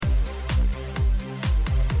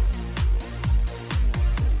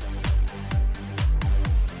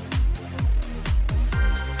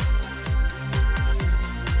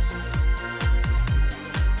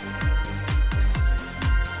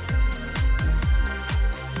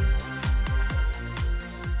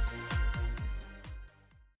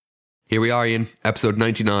Here we are, Ian, episode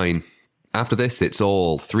 99. After this, it's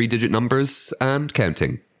all 3-digit numbers and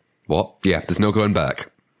counting. What? Yeah, there's no going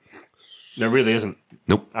back. There really isn't.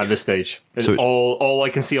 Nope. At this stage. So all I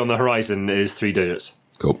can see on the horizon is 3 digits.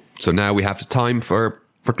 Cool. So now we have the time for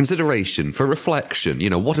consideration, for reflection. You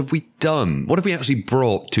know, what have we done? What have we actually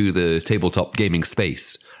brought to the tabletop gaming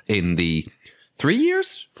space in the 4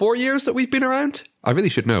 years that we've been around? I really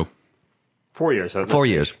should know. 4 years. 4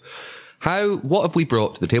 years. What have we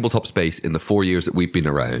brought to the tabletop space in the 4 years that we've been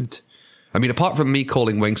around? I mean, apart from me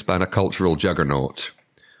calling Wingspan a cultural juggernaut,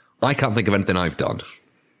 I can't think of anything I've done.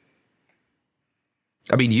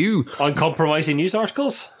 I mean, you... Uncompromising news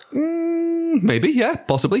articles? Maybe, yeah,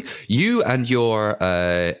 possibly. You and your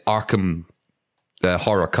Arkham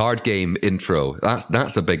horror card game intro,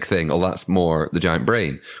 that's a big thing. Oh, that's more The Giant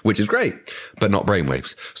Brain, which is great, but not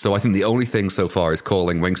Brainwaves. So I think the only thing so far is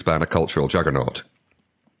calling Wingspan a cultural juggernaut.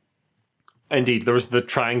 Indeed, there was the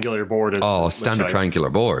triangular board. Standard triangular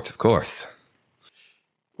board, of course.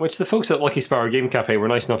 Which the folks at Lucky Sparrow Game Cafe were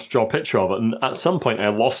nice enough to draw a picture of it, and at some point I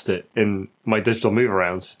lost it in my digital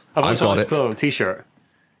move-arounds. I've got it. Put it on a t-shirt.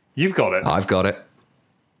 You've got it. I've got it.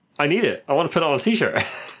 I need it. I want to put it on a t-shirt.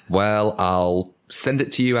 Well, I'll send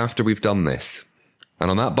it to you after we've done this.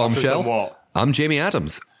 And on that bombshell, I'm Jamie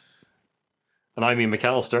Adams. And I'm Ian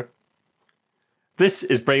McAllister. This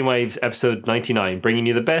is Brainwaves episode 99, bringing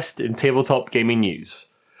you the best in tabletop gaming news.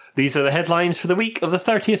 These are the headlines for the week of the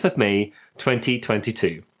 30th of May,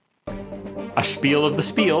 2022. A spiel of the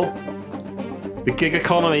spiel. The gig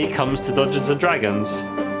economy comes to Dungeons & Dragons.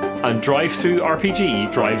 And Drive-Thru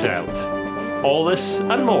RPG drives out. All this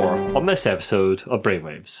and more on this episode of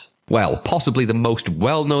Brainwaves. Well, possibly the most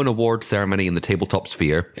well-known award ceremony in the tabletop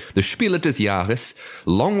sphere, the Spiele des Jahres,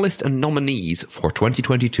 long list and nominees for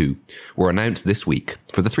 2022 were announced this week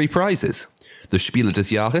for the 3 prizes. The Spiele des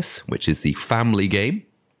Jahres, which is the family game,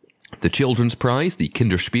 the children's prize, the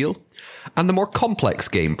Kinderspiel, and the more complex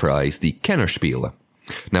game prize, the Kennerspiele.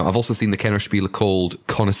 Now, I've also seen the Kennerspiele called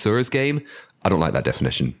Connoisseur's Game. I don't like that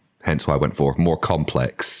definition, hence why I went for more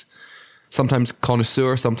complex. Sometimes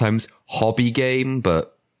connoisseur, sometimes hobby game,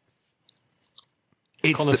 but...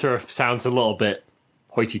 Connoisseur sounds a little bit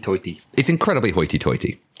hoity-toity. It's incredibly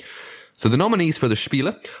hoity-toity. So the nominees for the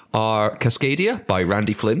Spiele are Cascadia by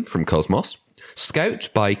Randy Flynn from Cosmos, Scout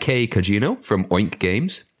by Kay Cagino from Oink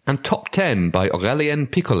Games, and Top 10 by Aurélien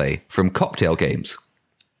Picolet from Cocktail Games.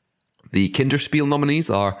 The Kinderspiel nominees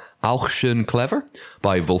are Auch schön clever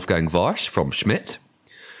by Wolfgang Warsch from Schmidt,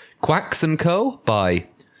 Quacks & Co. by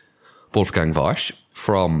Wolfgang Warsch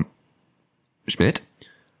from Schmidt,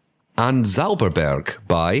 and Zauberberg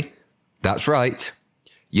by, that's right,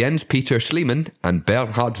 Jens Peter Schliemann and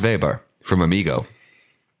Bernhard Weber from Amigo.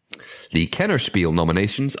 The Kennerspiel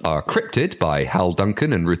nominations are Cryptid by Hal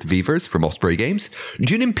Duncan and Ruth Beavers from Osprey Games,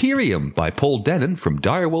 Dune Imperium by Paul Denon from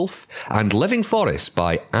Direwolf, and Living Forest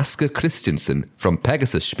by Aske Christensen from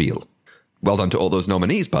Pegasus Spiel. Well done to all those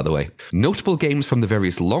nominees, by the way. Notable games from the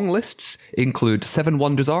various long lists include Seven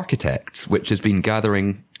Wonders Architects, which has been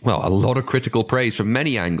gathering, well, a lot of critical praise from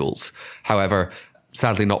many angles. However,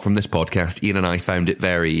 sadly not from this podcast, Ian and I found it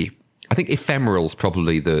very, I think ephemeral's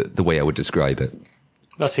probably the way I would describe it.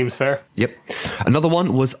 That seems fair. Yep. Another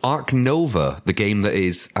one was Ark Nova, the game that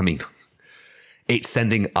is, I mean, it's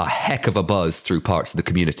sending a heck of a buzz through parts of the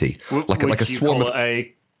community. Like a swarm of...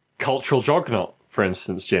 a cultural juggernaut, for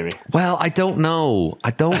instance, Jamie? Well, I don't know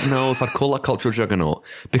if I'd call it cultural juggernaut,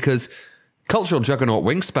 because cultural juggernaut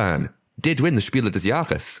Wingspan did win the Spiele des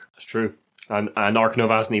Jahres. That's true. And Ark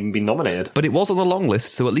Nova hasn't even been nominated. But it was on the long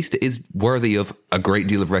list, so at least it is worthy of a great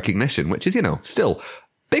deal of recognition, which is, still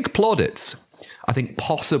big plaudits. I think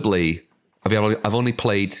possibly, I've only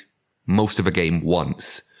played most of a game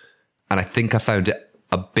once, and I think I found it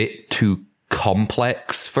a bit too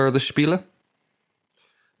complex for the Spiele.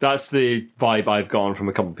 That's the vibe I've gotten from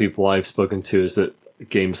a couple of people I've spoken to, is that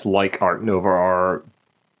games like Ark Nova are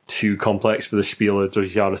too complex for the Spiele des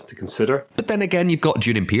Jahres to consider. But then again, you've got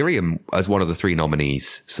Dune Imperium as one of the 3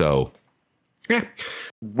 nominees, so... yeah.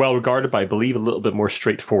 Well regarded, but I believe a little bit more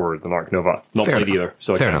straightforward than Ark Nova. Not played either,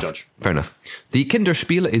 so I can't judge. Fair enough. The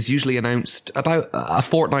Kinderspiele is usually announced about a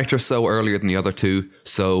fortnight or so earlier than the other 2,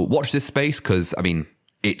 so watch this space, because, I mean,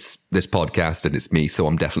 it's this podcast and it's me, so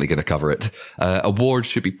I'm definitely going to cover it. Awards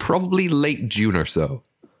should be probably late June or so.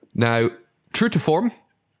 Now, true to form,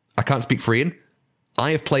 I can't speak for Ian,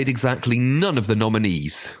 I have played exactly none of the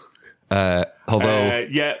nominees.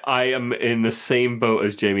 Yeah, I am in the same boat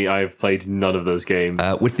as Jamie. I've played none of those games,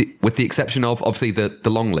 with the exception of obviously the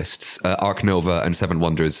long lists, Ark Nova and Seven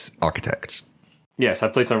Wonders Architects. Yes, I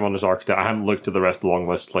played some Wonders Architect. I haven't looked at the rest of the long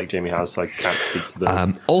list like Jamie has, so I can't speak to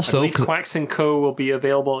those. Also, I believe Quacks & Co. will be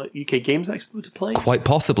available at UK Games Expo to play. Quite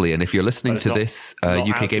possibly, and if you're listening to not- this, not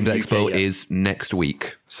UK out Games of Expo UK yet. is next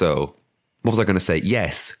week. So, what was I going to say?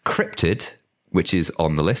 Yes, Cryptid, which is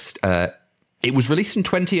on the list. It was released in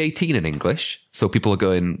 2018 in English, so people are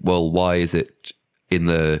going, well, why is it in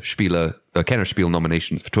the Kenner Spiel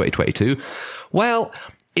nominations for 2022? Well,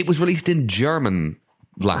 it was released in German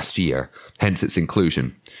last year, hence its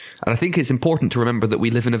inclusion. And I think it's important to remember that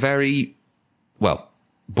we live in a very, well,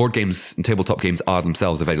 board games and tabletop games are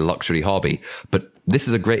themselves a very luxury hobby, but this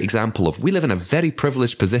is a great example of we live in a very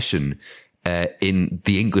privileged position in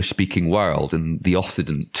the English-speaking world, in the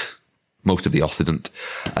Occident, most of the Occident.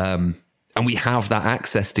 And we have that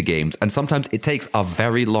access to games. And sometimes it takes a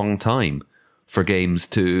very long time for games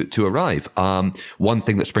to arrive. One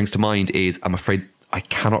thing that springs to mind is, I'm afraid I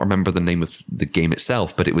cannot remember the name of the game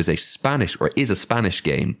itself, but it was a Spanish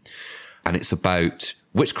game. And it's about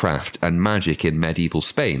witchcraft and magic in medieval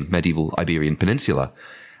Spain, medieval Iberian Peninsula.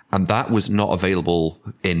 And that was not available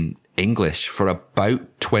in English for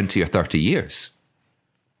about 20 or 30 years.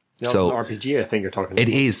 That was an RPG, I think you're talking about. It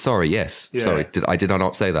is. Sorry. Yes. Yeah. Sorry. Did I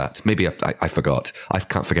not say that? Maybe I forgot. I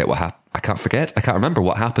can't forget what happened. I can't remember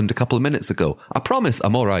what happened a couple of minutes ago. I promise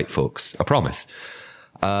I'm all right, folks. I promise.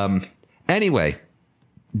 Anyway,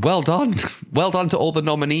 well done. Well done to all the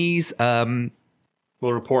nominees.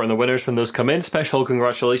 We'll report on the winners when those come in. Special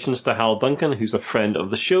congratulations to Hal Duncan, who's a friend of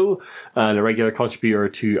the show and a regular contributor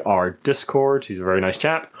to our Discord. He's a very nice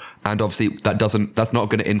chap. And obviously that's not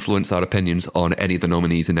going to influence our opinions on any of the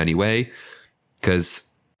nominees in any way.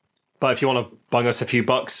 But if you want to bung us a few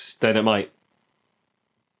bucks, then it might.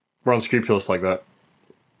 We're unscrupulous like that.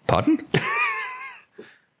 Pardon?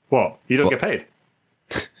 What? You don't get paid?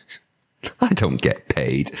 I don't get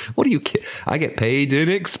paid. What do you get? I get paid in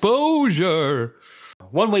exposure.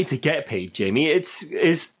 One way to get paid, Jamie,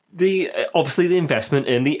 is obviously the investment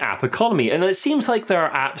in the app economy. And it seems like there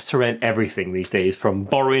are apps to rent everything these days, from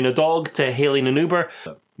borrowing a dog to hailing an Uber.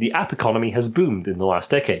 The app economy has boomed in the last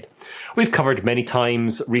decade. We've covered many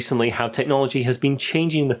times recently how technology has been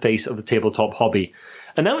changing the face of the tabletop hobby.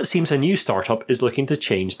 And now it seems a new startup is looking to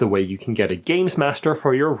change the way you can get a games master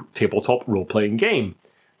for your tabletop role-playing game.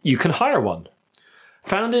 You can hire one.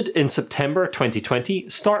 Founded in September 2020,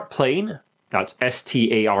 Start Playing, that's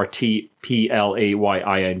StartPlaying,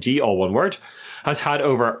 all one word, has had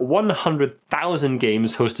over 100,000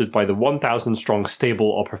 games hosted by the 1,000-strong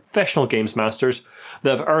stable of professional games masters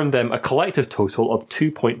that have earned them a collective total of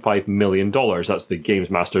 $2.5 million. That's the games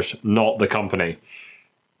masters, not the company.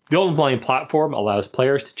 The online platform allows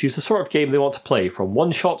players to choose the sort of game they want to play, from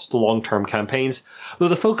one-shots to long-term campaigns, though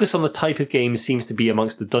the focus on the type of game seems to be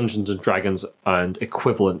amongst the Dungeons & Dragons and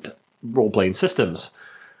equivalent role-playing systems.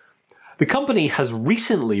 The company has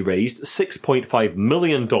recently raised $6.5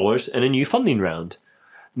 million in a new funding round.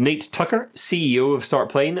 Nate Tucker, CEO of Start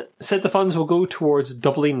Playing, said the funds will go towards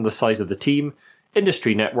doubling the size of the team,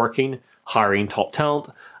 industry networking, hiring top talent,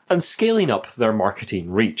 and scaling up their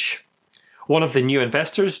marketing reach. One of the new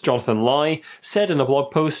investors, Jonathan Lai, said in a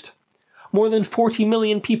blog post, "More than 40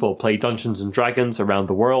 million people play Dungeons & Dragons around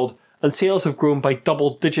the world, and sales have grown by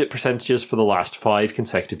double-digit percentages for the last 5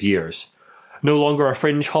 consecutive years. No longer a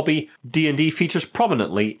fringe hobby, D&D features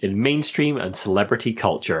prominently in mainstream and celebrity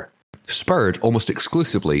culture." Spurred almost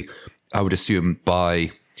exclusively, I would assume,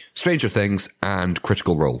 by Stranger Things and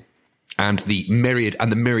Critical Role. And the myriad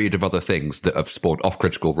of other things that have spawned off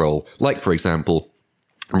Critical Role, like, for example,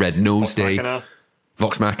 Red Nose Day,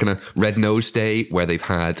 Vox Machina, Red Nose Day, where they've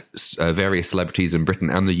had various celebrities in Britain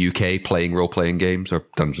and the UK playing role-playing games or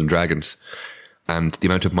Dungeons and Dragons, and the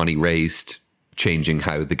amount of money raised changing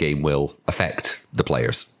how the game will affect the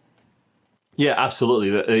players. Yeah,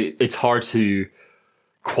 absolutely. It's hard to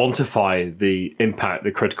quantify the impact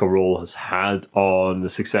that Critical Role has had on the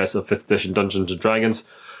success of 5th edition Dungeons and Dragons,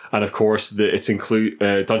 and of course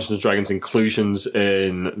Dungeons and Dragons inclusions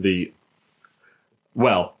in the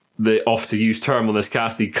oft-used term on this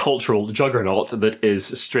cast, the cultural juggernaut that is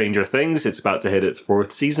Stranger Things. It's about to hit its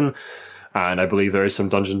 4th season, and I believe there is some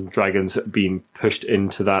Dungeons and Dragons being pushed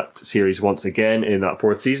into that series once again in that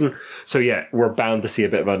 4th season. So yeah, we're bound to see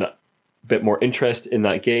a bit more interest in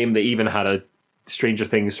that game. They even had a Stranger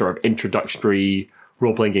Things sort of introductory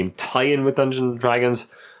role-playing game tie-in with Dungeons and Dragons.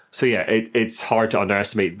 So yeah, it's hard to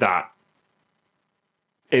underestimate that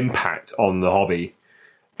impact on the hobby.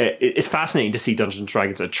 It's fascinating to see Dungeons and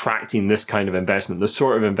Dragons attracting this kind of investment, the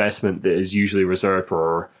sort of investment that is usually reserved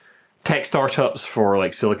for tech startups, for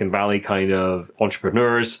like Silicon Valley kind of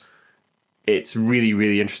entrepreneurs. It's really,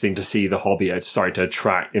 really interesting to see the hobby start to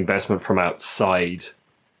attract investment from outside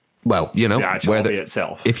Well, you know, the actual hobby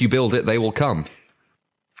itself. If you build it, they will come.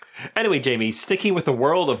 Anyway, Jamie, sticking with the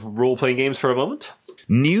world of role-playing games for a moment.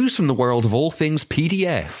 News from the world of all things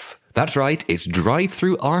PDF. That's right, it's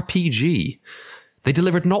Drive-Thru RPG. They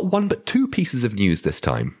delivered not one but two pieces of news this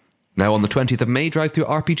time. Now, on the 20th of May, Drive-Thru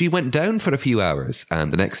RPG went down for a few hours,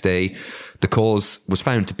 and the next day, the cause was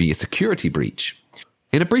found to be a security breach.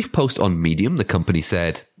 In a brief post on Medium, the company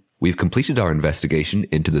said, "We've completed our investigation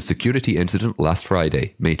into the security incident last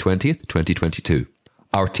Friday, May 20th, 2022.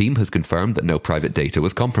 Our team has confirmed that no private data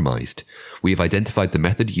was compromised. We have identified the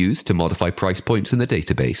method used to modify price points in the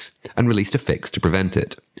database and released a fix to prevent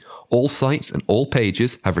it. All sites and all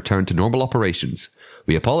pages have returned to normal operations.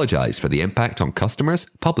 We apologize for the impact on customers,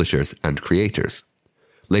 publishers, and creators.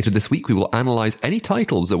 Later this week, we will analyze any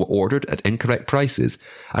titles that were ordered at incorrect prices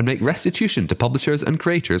and make restitution to publishers and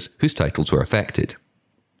creators whose titles were affected."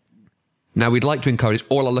 Now, we'd like to encourage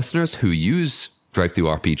all our listeners who use Drive-Thru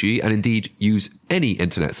RPG and indeed use any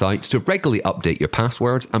internet site to regularly update your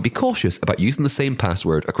passwords and be cautious about using the same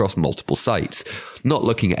password across multiple sites. Not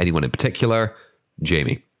looking at anyone in particular,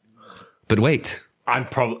 Jamie. But wait. I'm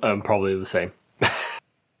probably the same.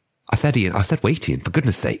 I said Ian. I said wait, Ian, for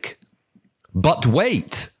goodness sake. But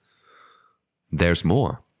wait! There's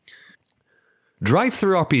more.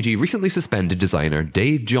 Drive-Thru RPG recently suspended designer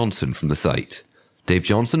Dave Johnson from the site. Dave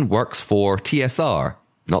Johnson works for TSR.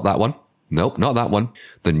 Not that one. Nope, not that one.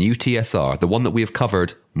 The new TSR, the one that we have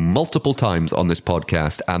covered multiple times on this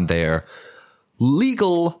podcast, and their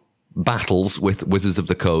legal battles with Wizards of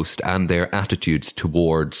the Coast and their attitudes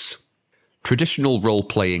towards traditional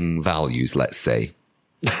role-playing values, let's say.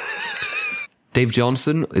 Dave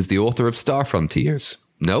Johnson is the author of Star Frontiers.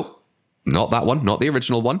 Nope, not that one, not the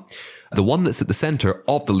original one. The one that's at the centre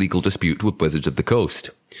of the legal dispute with Wizards of the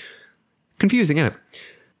Coast. Confusing, isn't it?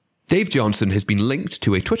 Dave Johnson has been linked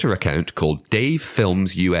to a Twitter account called Dave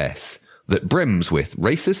Films US that brims with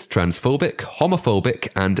racist, transphobic, homophobic,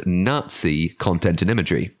 and Nazi content and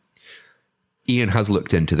imagery. Ian has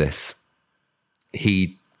looked into this.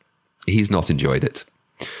 He's not enjoyed it.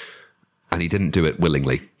 And he didn't do it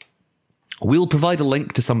willingly. We'll provide a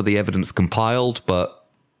link to some of the evidence compiled, but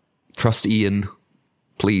trust Ian,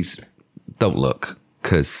 please don't look,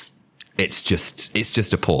 because it's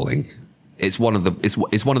just appalling. It's one of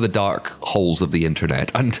the dark holes of the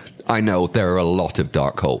internet, and I know there are a lot of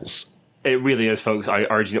dark holes. It really is, folks. I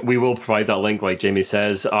urge you. We will provide that link, like Jamie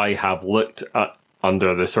says. I have looked at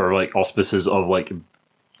under the sort of like auspices of like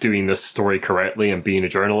doing this story correctly and being a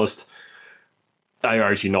journalist. I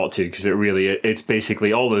urge you not to, because it's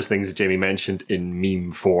basically all those things that Jamie mentioned in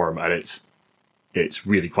meme form, and it's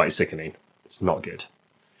really quite sickening. It's not good.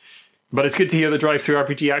 But it's good to hear the Drive-Thru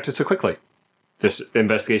RPG acted so quickly. This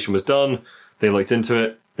investigation was done, they looked into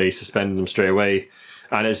it, they suspended them straight away,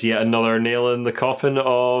 and it's yet another nail in the coffin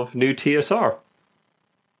of new TSR,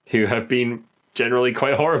 who have been generally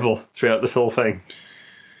quite horrible throughout this whole thing.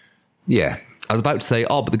 Yeah, I was about to say,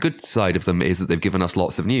 but the good side of them is that they've given us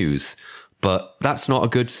lots of news, but that's not a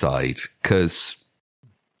good side, because...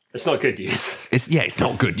 It's not good news. It's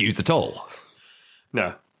not good news at all.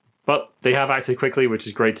 No. But they have acted quickly, which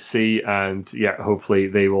is great to see, and yeah, hopefully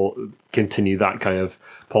they will continue that kind of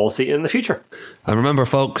policy in the future. And remember,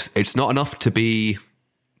 folks, it's not enough to be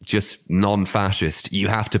just non-fascist. You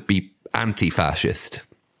have to be anti-fascist.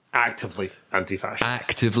 Actively anti-fascist.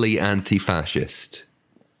 Actively anti-fascist.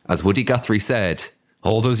 As Woody Guthrie said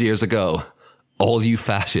all those years ago, all you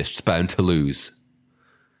fascists bound to lose.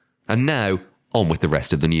 And now, on with the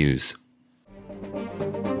rest of the news.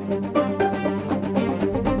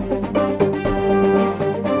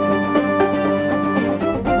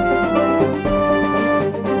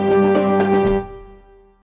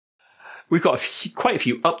 We've got quite a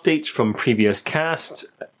few updates from previous casts.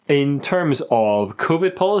 In terms of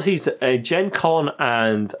COVID policies, Gen Con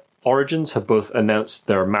and Origins have both announced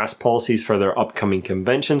their mask policies for their upcoming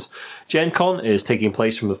conventions. Gen Con is taking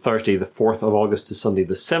place from the Thursday the 4th of August to Sunday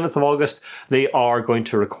the 7th of August. They are going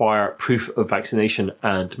to require proof of vaccination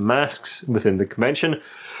and masks within the convention.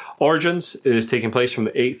 Origins is taking place from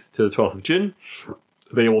the 8th to the 12th of June.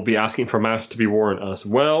 They will be asking for masks to be worn as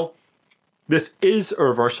well. This is a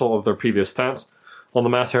reversal of their previous stance on the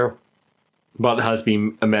matter, but has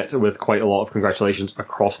been met with quite a lot of congratulations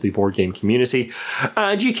across the board game community.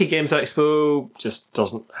 And UK Games Expo just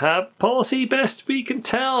doesn't have policy, best we can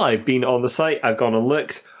tell. I've been on the site, I've gone and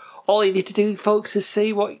looked. All you need to do, folks, is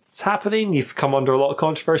say what's happening. You've come under a lot of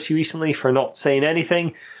controversy recently for not saying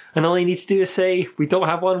anything, and all you need to do is say, we don't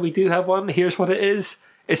have one, we do have one, here's what it is.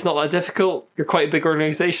 It's not that difficult, you're quite a big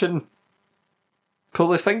organisation. Pull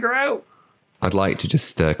the finger out. I'd like to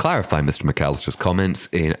just clarify Mr. McAllister's comments.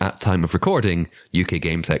 At time of recording, UK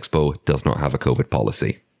Games Expo does not have a COVID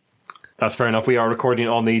policy. That's fair enough. We are recording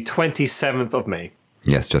on the 27th of May.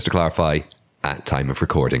 Yes, just to clarify, at time of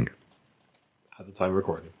recording. At the time of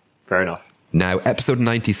recording. Fair enough. Now, episode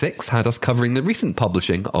 96 had us covering the recent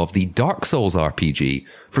publishing of the Dark Souls RPG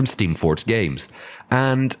from Steamforged Games.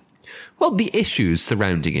 And, well, the issues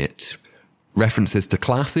surrounding it. References to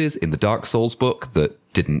classes in the Dark Souls book that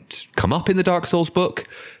didn't come up in the Dark Souls book.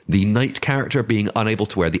 The knight character being unable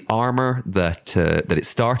to wear the armor that it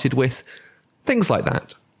started with. Things like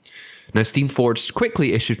that. Now, Steamforged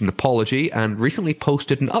quickly issued an apology and recently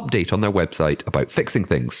posted an update on their website about fixing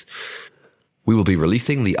things. We will be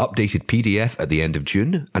releasing the updated PDF at the end of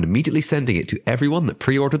June and immediately sending it to everyone that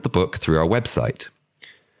pre-ordered the book through our website.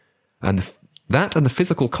 And that and the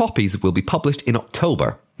physical copies will be published in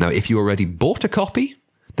October. Now, if you already bought a copy,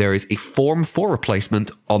 there is a form for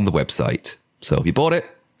replacement on the website. So if you bought it,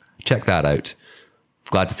 check that out.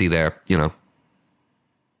 Glad to see they're,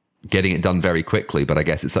 getting it done very quickly, but I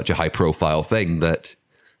guess it's such a high-profile thing that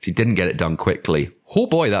if you didn't get it done quickly, oh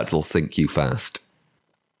boy, that'll sink you fast.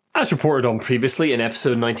 As reported on previously in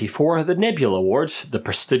episode 94, the Nebula Awards, the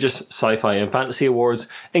prestigious sci-fi and fantasy awards,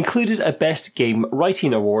 included a Best Game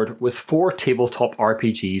Writing award with 4 tabletop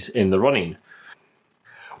RPGs in the running.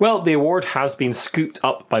 Well, the award has been scooped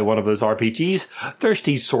up by one of those RPGs,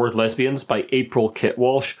 Thirsty Sword Lesbians by April Kit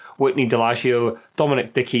Walsh, Whitney Delagio,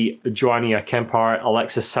 Dominic Dickey, Joania Kempar,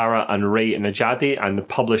 Alexis Sarah and Ray Najadi, and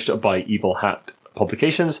published by Evil Hat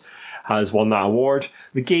Publications, has won that award.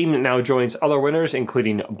 The game now joins other winners,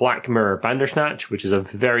 including Black Mirror Bandersnatch, which is a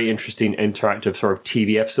very interesting interactive sort of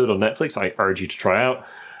TV episode on Netflix I urge you to try out,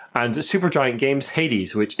 and Supergiant Games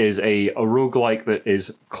Hades, which is a roguelike that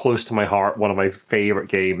is close to my heart, one of my favourite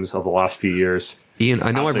games of the last few years. Ian,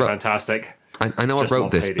 I know fantastic. I know I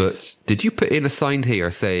wrote this, Hades. But did you put in a sign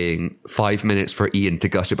here saying 5 minutes for Ian to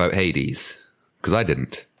gush about Hades? Because I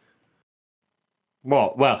didn't.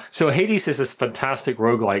 Well, so Hades is this fantastic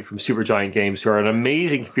roguelike from Supergiant Games, who are an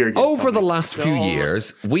amazing computer game Over the last few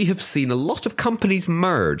years, we have seen a lot of companies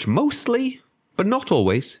merge, mostly, but not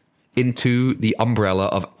always, into the umbrella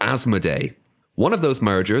of Asmodee. One of those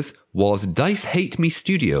mergers was Dice Hate Me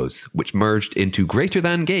Studios, which merged into Greater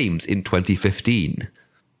Than Games in 2015.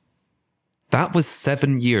 That was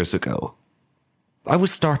 7 years ago. I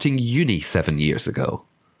was starting uni 7 years ago.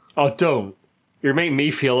 Oh, don't. You're making me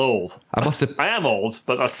feel old. I am old,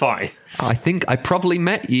 but that's fine. I think I probably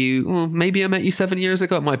met you, maybe I met you 7 years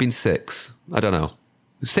ago. It might have been 6. I don't know.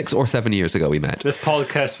 6 or 7 years ago we met. This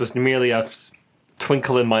podcast was merely a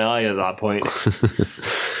twinkle in my eye at that point.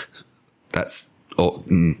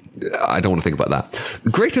 I don't want to think about that.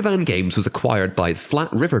 Greater Than Games was acquired by the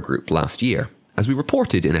Flat River Group last year, as we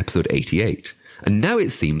reported in episode 88. And now it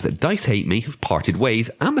seems that Dice Hate Me have parted ways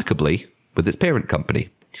amicably with its parent company.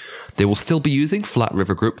 They will still be using Flat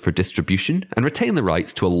River Group for distribution and retain the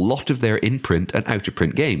rights to a lot of their in-print and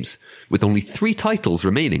out-of-print games, with only 3 titles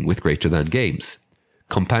remaining with Greater Than Games: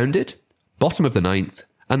 Compounded, Bottom of the Ninth,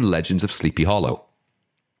 and Legends of Sleepy Hollow.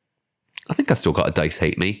 I think I still got a Dice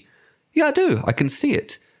Hate Me. Yeah, I do. I can see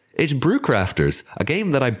it. It's Brewcrafters, a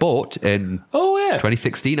game that I bought in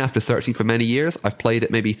 2016 after searching for many years. I've played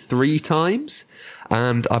it maybe 3 times,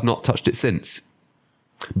 and I've not touched it since.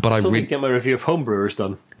 But I didn't get my review of Homebrewers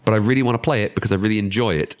done. But I really want to play it because I really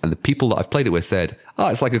enjoy it. And the people that I've played it with said,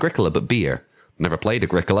 it's like Agricola, but beer. Never played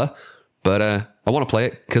Agricola, but I want to play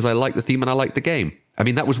it because I like the theme and I like the game. I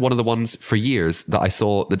mean, that was one of the ones for years that I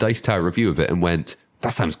saw the Dice Tower review of it and went,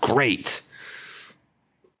 that sounds great.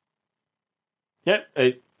 Yeah,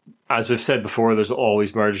 as we've said before, there's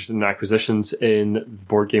always mergers and acquisitions in the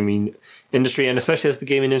board gaming industry, and especially as the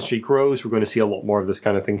gaming industry grows, we're going to see a lot more of this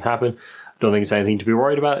kind of thing happen. I don't think it's anything to be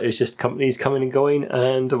worried about. It's just companies coming and going,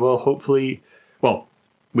 and we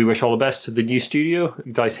wish all the best to the new studio,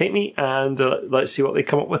 Dice Hate Me, and let's see what they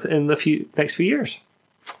come up with in the next few years.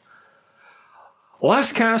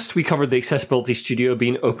 Last cast, we covered the accessibility studio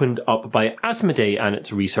being opened up by Asmodee and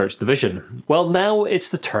its research division. Well, now it's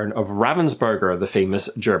the turn of Ravensburger, the famous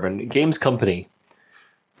German games company.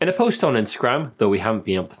 In a post on Instagram, though we haven't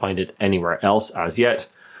been able to find it anywhere else as yet,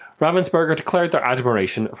 Ravensburger declared their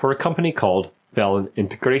admiration for a company called Wellen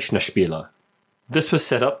Integrationsspiele. This was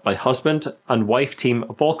set up by husband and wife team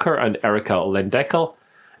Volker and Erika Lendeckel.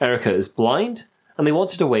 Erika is blind, and they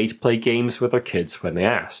wanted a way to play games with their kids when they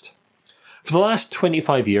asked. For the last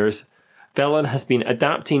 25 years, Wellen has been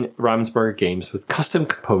adapting Ravensburger games with custom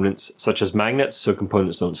components such as magnets so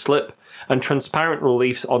components don't slip, and transparent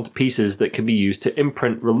reliefs onto pieces that can be used to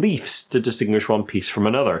imprint reliefs to distinguish one piece from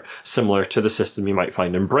another, similar to the system you might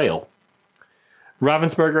find in Braille.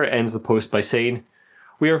 Ravensburger ends the post by saying,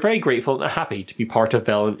 "We are very grateful and happy to be part of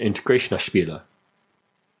Wellen Integrationspiele."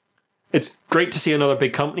 It's great to see another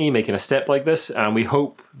big company making a step like this, and we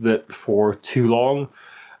hope that before too long,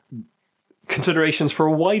 considerations for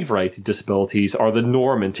a wide variety of disabilities are the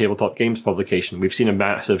norm in tabletop games publication. We've seen a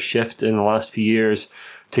massive shift in the last few years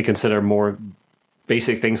to consider more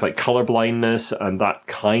basic things like color blindness and that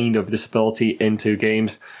kind of disability into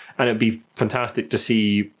games, and it'd be fantastic to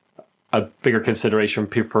see a bigger consideration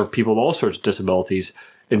for people with all sorts of disabilities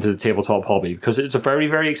into the tabletop hobby, because it's a very,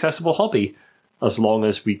 very accessible hobby as long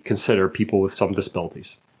as we consider people with some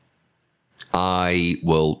disabilities. I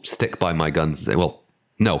will stick by my guns and say, well,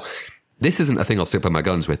 no, this isn't a thing I'll stick by my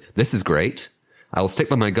guns with. This is great. I'll stick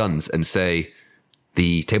by my guns and say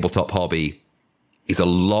the tabletop hobby is a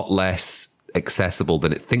lot less accessible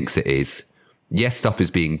than it thinks it is. Yes, stuff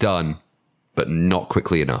is being done, but not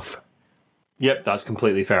quickly enough. Yep, that's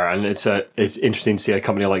completely fair. And it's interesting to see a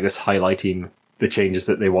company like this highlighting the changes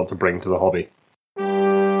that they want to bring to the hobby.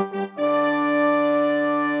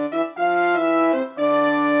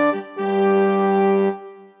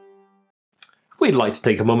 We'd like to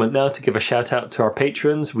take a moment now to give a shout out to our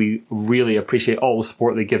patrons. We really appreciate all the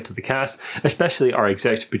support they give to the cast, especially our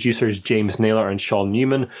executive producers, James Naylor and Sean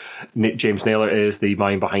Newman. James Naylor is the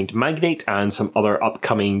mind behind Magnate and some other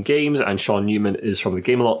upcoming games, and Sean Newman is from the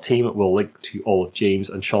Gamealot team. We'll link to all of James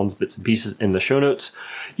and Sean's bits and pieces in the show notes.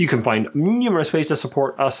 You can find numerous ways to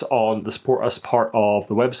support us on the Support Us part of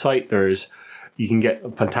the website. You can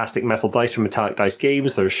get fantastic metal dice from Metallic Dice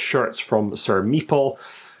Games. There's shirts from Sir Meeple.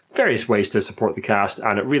 Various ways to support the cast,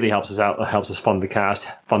 and it really helps us out. It helps us fund the cast,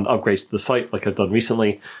 fund upgrades to the site like I've done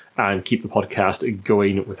recently, and keep the podcast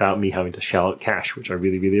going without me having to shell out cash, which I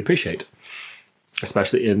really, really appreciate,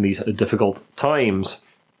 especially in these difficult times.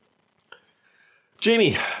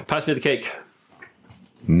 Jamie, pass me the cake.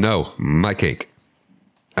 No, my cake.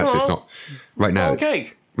 Actually, it's not. Right now,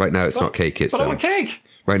 cake. Right now, it's not cake. It's cake.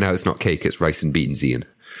 Right now, it's not cake. It's rice and beans, Ian.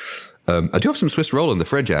 I do have some Swiss roll in the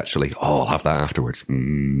fridge, actually. Oh, I'll have that afterwards.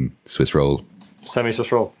 Swiss roll. Send me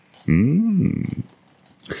Swiss roll.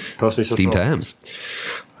 Post me Swiss Steamed roll. hams.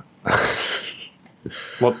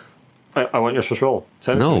 What? I want your Swiss roll.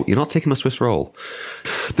 No, you're not taking my Swiss roll.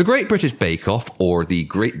 The Great British Bake Off, or the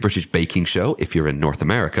Great British Baking Show, if you're in North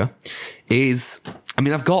America, is... I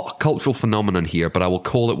mean, I've got a cultural phenomenon here, but I will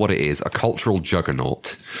call it what it is, a cultural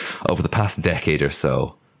juggernaut over the past decade or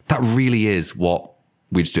so. That really is what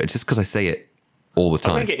we just do. It's just because I say it all the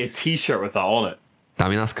time. I'm going to get you a t-shirt with that on it. I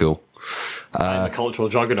mean, that's cool. I'm a cultural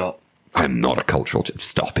juggernaut. I'm not a cultural...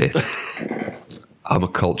 Stop it. I'm a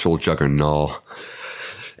cultural juggernaut.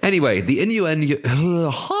 Anyway, the innuendo...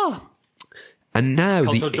 And now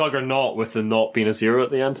cultural juggernaut with the not being a zero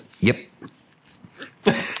at the end? Yep.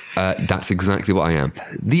 That's exactly what I am.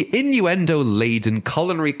 The innuendo-laden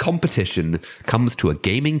culinary competition comes to a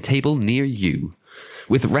gaming table near you.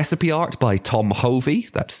 With recipe art by Tom Hovey,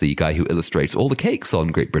 that's the guy who illustrates all the cakes on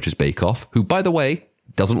Great British Bake Off, who, by the way,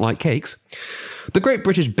 doesn't like cakes. The Great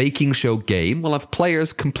British Baking Show game will have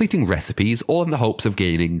players completing recipes, all in the hopes of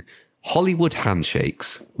gaining Hollywood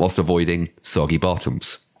handshakes, whilst avoiding soggy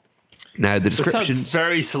bottoms. Now, the description... sounds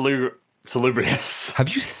very salubrious. Have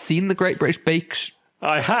you seen the Great British Bake...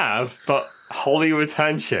 I have, but Hollywood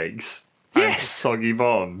handshakes and soggy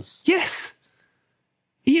bombs. Yes.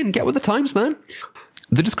 Ian, get with the times, man.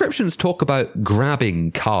 The descriptions talk about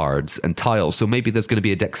grabbing cards and tiles, so maybe there's going to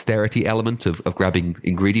be a dexterity element of grabbing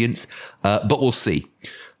ingredients, but we'll see.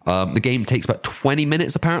 The game takes about 20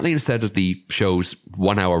 minutes, apparently, instead of the show's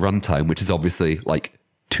 1 hour runtime, which is obviously like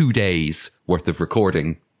 2 days worth of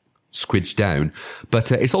recording squidged down.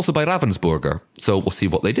 But it's also by Ravensburger, so we'll see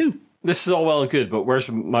what they do. This is all well and good, but where's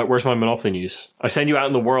my Monopoly news? I send you out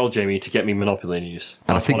in the world, Jamie, to get me Monopoly news.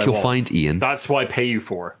 And I think you'll find, Ian... That's what I pay you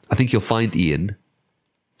for. I think you'll find, Ian,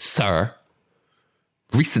 sir,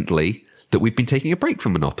 recently, that we've been taking a break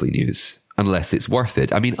from Monopoly news, unless it's worth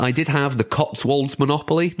it. I mean, I did have the Cotswolds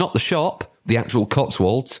Monopoly, not the shop, the actual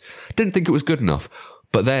Cotswolds. Didn't think it was good enough.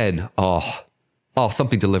 But then,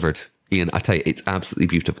 something delivered. Ian, I tell you, it's absolutely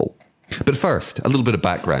beautiful. But first, a little bit of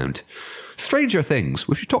background. Stranger Things,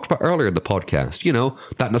 which we talked about earlier in the podcast, you know,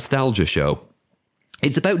 that nostalgia show.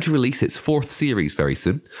 It's about to release its 4th series very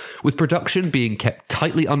soon, with production being kept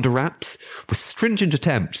tightly under wraps, with stringent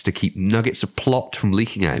attempts to keep nuggets of plot from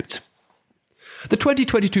leaking out. The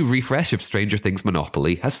 2022 refresh of Stranger Things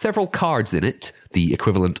Monopoly has several cards in it, the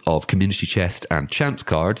equivalent of Community Chest and Chance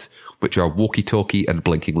cards, which are walkie-talkie and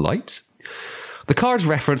blinking lights. The cards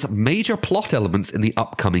reference major plot elements in the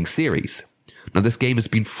upcoming series. Now, this game has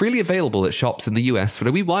been freely available at shops in the US for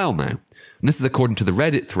a wee while now. And this is according to the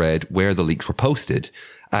Reddit thread where the leaks were posted.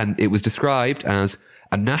 And it was described as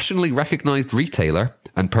a nationally recognized retailer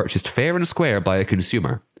and purchased fair and square by a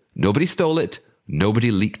consumer. Nobody stole it.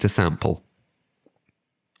 Nobody leaked a sample.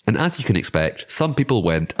 And as you can expect, some people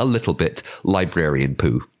went a little bit librarian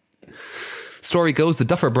poo. Story goes the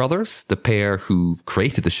Duffer Brothers, the pair who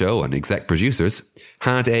created the show and exec producers,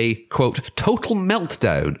 had a, quote, total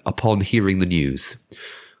meltdown upon hearing the news.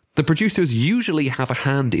 The producers usually have a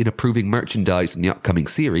hand in approving merchandise in the upcoming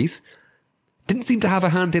series. Didn't seem to have a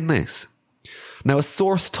hand in this. Now, a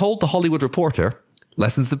source told The Hollywood Reporter,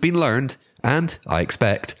 lessons have been learned, and, I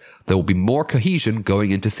expect, there will be more cohesion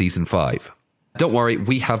going into season 5. Don't worry,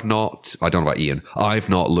 we have not, I don't know about Ian, I've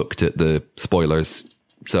not looked at the spoilers,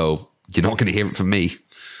 so you're not going to hear it from me.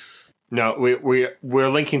 No, we're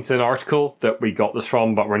linking to an article that we got this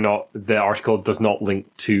from, but the article does not link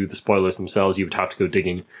to the spoilers themselves. You would have to go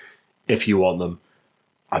digging if you want them.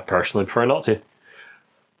 I personally prefer not to.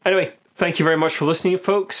 Anyway, thank you very much for listening,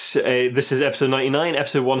 folks. This is episode 99.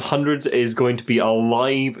 Episode 100 is going to be a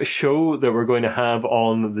live show that we're going to have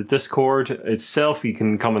on the Discord itself. You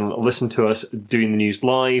can come and listen to us doing the news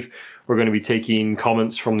live. We're going to be taking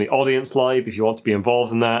comments from the audience live if you want to be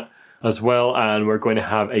involved in that as well. And we're going to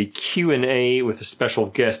have a Q&A with a special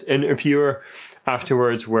guest interviewer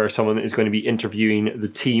afterwards, where someone is going to be interviewing the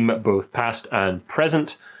team, both past and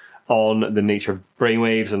present, on the nature of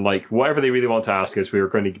brainwaves and like whatever they really want to ask us. We're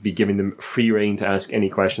going to be giving them free reign to ask any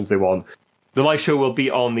questions they want. The live show will be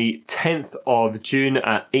on the 10th of June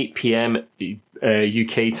at 8 p.m.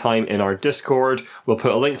 UK time in our Discord. We'll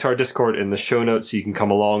put a link to our Discord in the show notes so you can come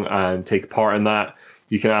along and take part in that.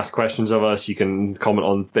 You can ask questions of us. You can comment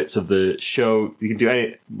on bits of the show. You can do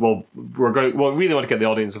any. Well, we really want to get the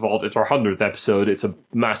audience involved. It's our 100th episode. It's a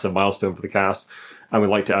massive milestone for the cast. And we'd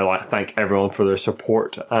like to thank everyone for their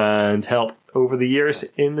support and help over the years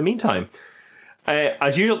in the meantime.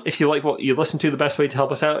 As usual, if you like what you listen to, the best way to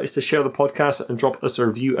help us out is to share the podcast and drop us a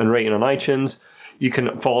review and rating on iTunes. You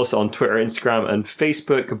can follow us on Twitter, Instagram, and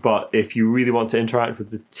Facebook. But if you really want to interact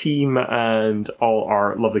with the team and all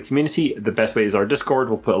our lovely community, the best way is our Discord.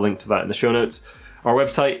 We'll put a link to that in the show notes. Our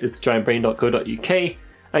website is thegiantbrain.co.uk.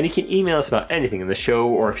 And you can email us about anything in the show,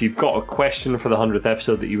 or if you've got a question for the 100th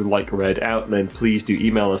episode that you would like read out, then please do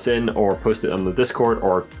email us in or post it on the Discord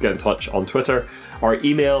or get in touch on Twitter. Our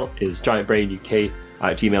email is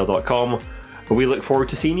giantbrainuk@gmail.com. But we look forward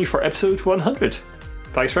to seeing you for episode 100.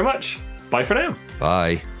 Thanks very much. Bye for now.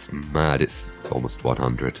 Bye. It's mad. It's almost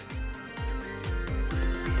 100.